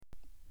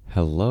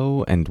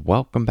Hello and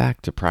welcome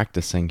back to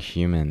Practicing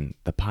Human,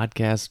 the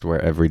podcast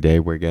where every day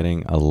we're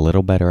getting a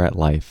little better at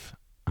life.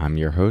 I'm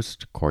your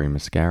host, Corey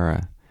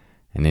Mascara,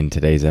 and in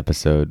today's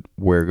episode,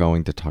 we're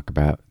going to talk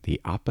about the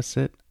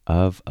opposite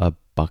of a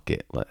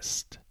bucket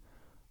list.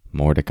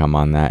 More to come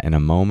on that in a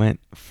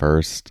moment.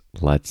 First,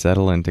 let's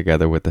settle in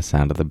together with the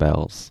sound of the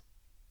bells.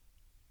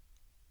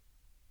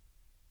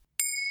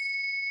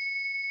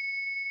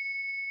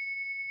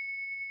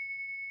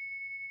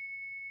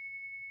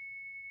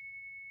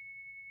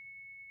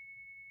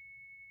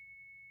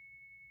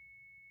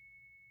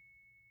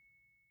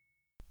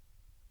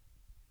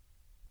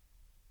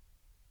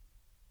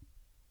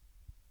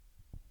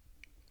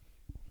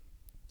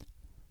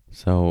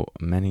 So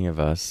many of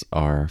us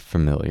are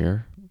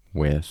familiar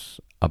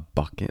with a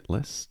bucket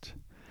list.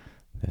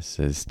 This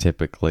is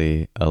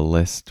typically a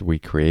list we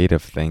create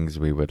of things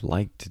we would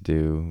like to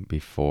do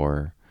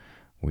before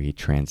we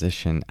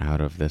transition out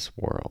of this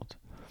world.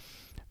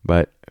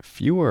 But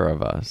fewer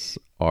of us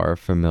are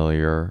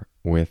familiar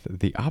with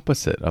the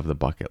opposite of the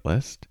bucket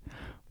list,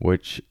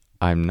 which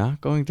I'm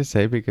not going to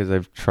say because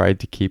I've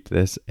tried to keep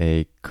this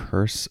a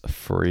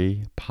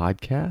curse-free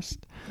podcast,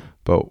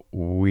 but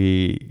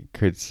we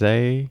could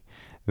say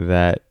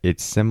that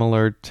it's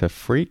similar to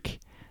freak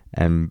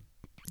and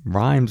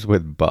rhymes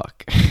with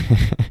buck.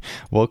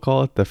 We'll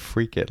call it the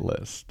freak it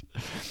list.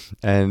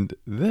 And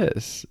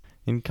this,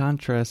 in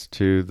contrast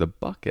to the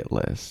bucket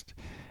list,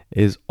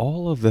 is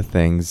all of the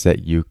things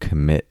that you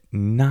commit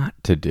not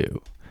to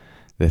do.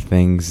 The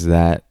things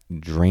that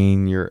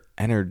drain your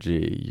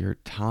energy, your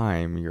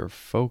time, your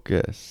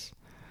focus,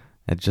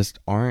 that just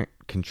aren't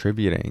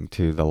contributing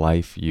to the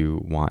life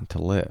you want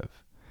to live.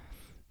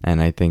 And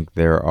I think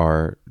there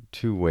are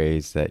two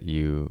ways that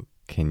you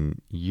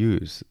can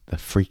use the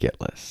freak it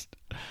list.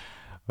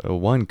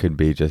 One could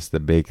be just the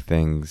big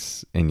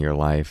things in your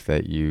life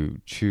that you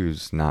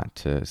choose not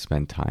to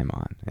spend time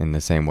on. In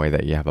the same way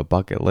that you have a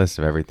bucket list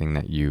of everything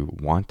that you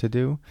want to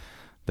do,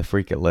 the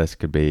freak it list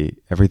could be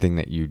everything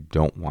that you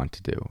don't want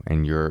to do.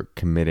 And you're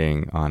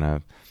committing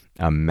on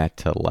a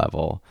meta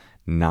level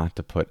not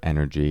to put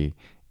energy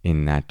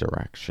in that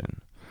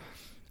direction.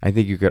 I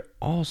think you could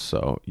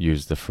also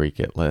use the freak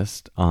it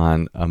list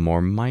on a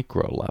more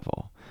micro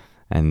level.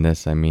 And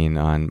this, I mean,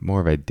 on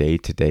more of a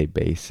day-to-day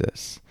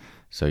basis.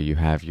 So you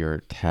have your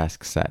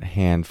tasks at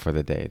hand for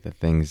the day, the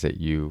things that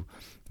you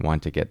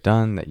want to get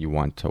done, that you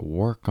want to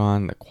work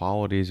on, the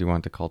qualities you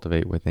want to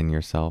cultivate within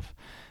yourself.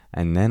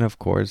 And then, of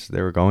course,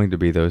 there are going to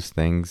be those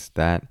things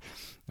that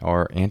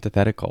are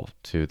antithetical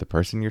to the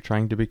person you're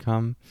trying to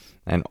become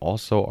and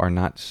also are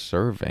not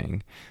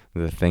serving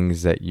the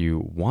things that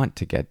you want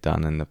to get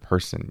done and the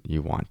person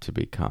you want to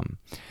become.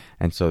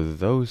 And so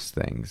those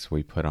things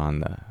we put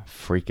on the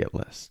freak it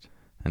list.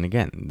 And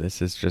again,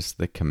 this is just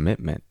the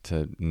commitment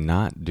to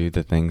not do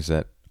the things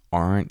that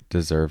aren't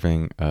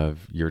deserving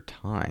of your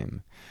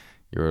time,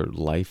 your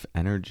life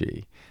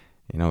energy.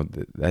 You know,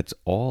 that's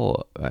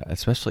all,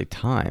 especially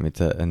time.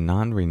 It's a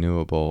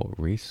non-renewable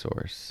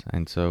resource.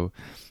 And so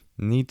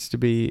needs to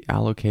be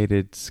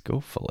allocated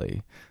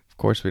skillfully. Of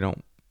course, we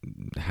don't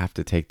have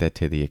to take that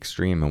to the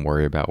extreme and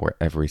worry about where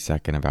every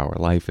second of our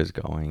life is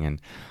going.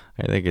 And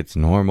I think it's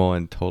normal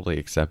and totally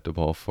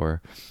acceptable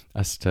for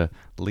us to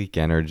leak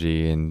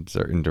energy in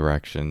certain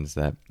directions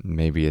that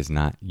maybe is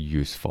not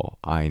useful.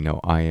 I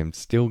know I am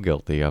still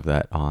guilty of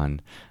that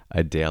on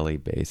a daily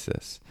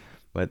basis.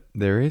 But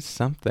there is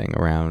something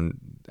around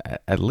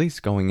at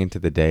least going into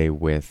the day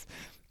with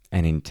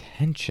an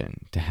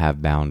intention to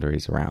have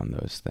boundaries around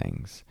those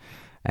things.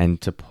 And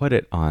to put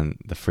it on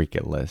the freak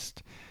it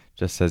list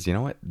just says, you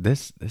know what,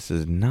 this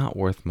is not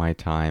worth my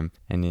time.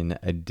 And in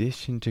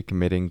addition to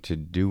committing to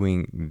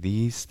doing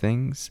these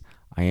things,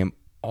 I am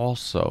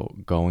also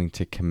going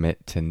to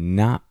commit to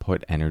not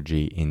put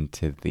energy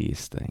into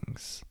these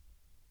things.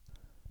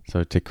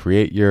 So to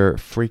create your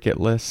freak it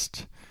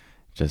list,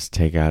 just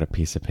take out a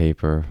piece of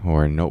paper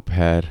or a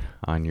notepad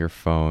on your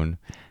phone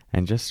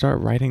and just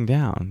start writing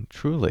down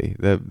truly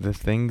the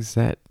things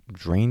that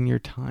drain your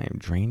time,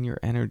 drain your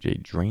energy,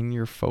 drain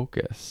your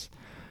focus.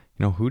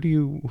 You know, who do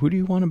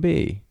you want to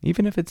be?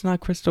 Even if it's not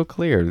crystal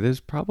clear,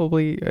 there's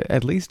probably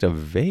at least a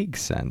vague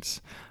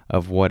sense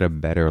of what a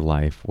better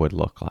life would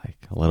look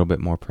like. A little bit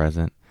more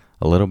present,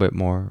 a little bit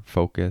more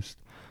focused,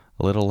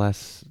 a little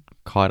less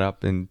caught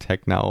up in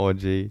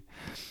technology,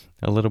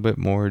 a little bit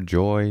more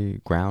joy,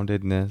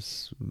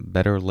 groundedness,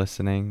 better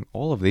listening.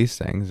 All of these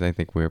things, I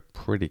think we're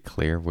pretty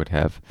clear, would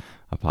have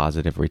a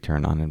positive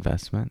return on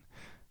investment.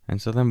 And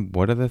so then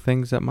what are the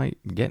things that might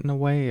get in the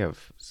way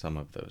of some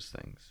of those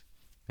things?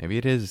 Maybe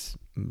it is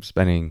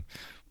spending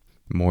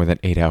more than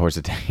 8 hours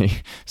a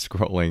day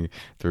scrolling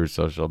through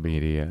social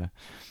media.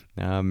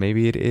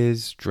 Maybe it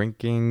is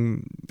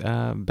drinking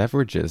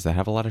beverages that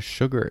have a lot of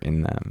sugar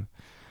in them.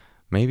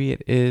 Maybe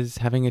it is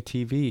having a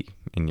TV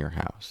in your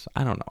house.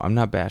 I don't know. I'm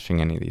not bashing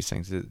any of these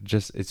things.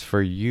 It's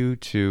for you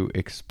to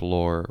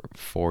explore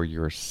for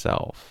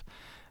yourself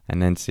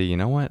and then see, you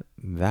know what,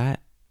 that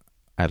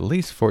at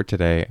least for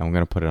today, I'm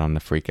going to put it on the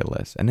freak it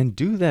list, and then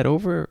do that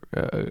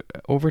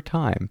over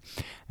time.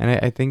 And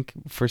I think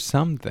for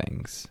some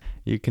things,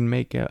 you can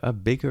make a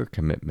bigger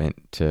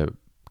commitment to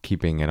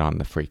keeping it on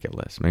the freak it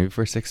list, maybe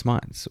for 6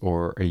 months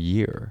or a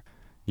year.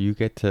 You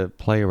get to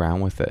play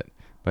around with it.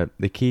 But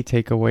the key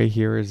takeaway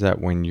here is that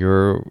when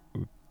you're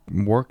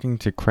working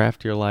to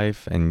craft your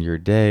life and your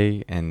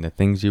day and the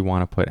things you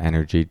want to put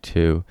energy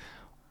to,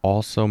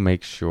 also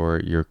make sure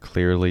you're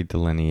clearly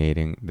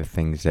delineating the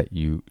things that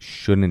you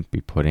shouldn't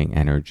be putting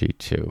energy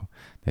to,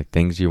 the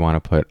things you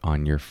want to put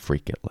on your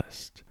freak it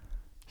list.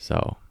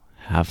 So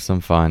have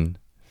some fun.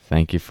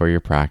 Thank you for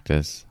your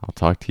practice. I'll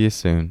talk to you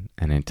soon.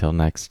 And until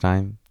next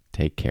time,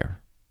 take care.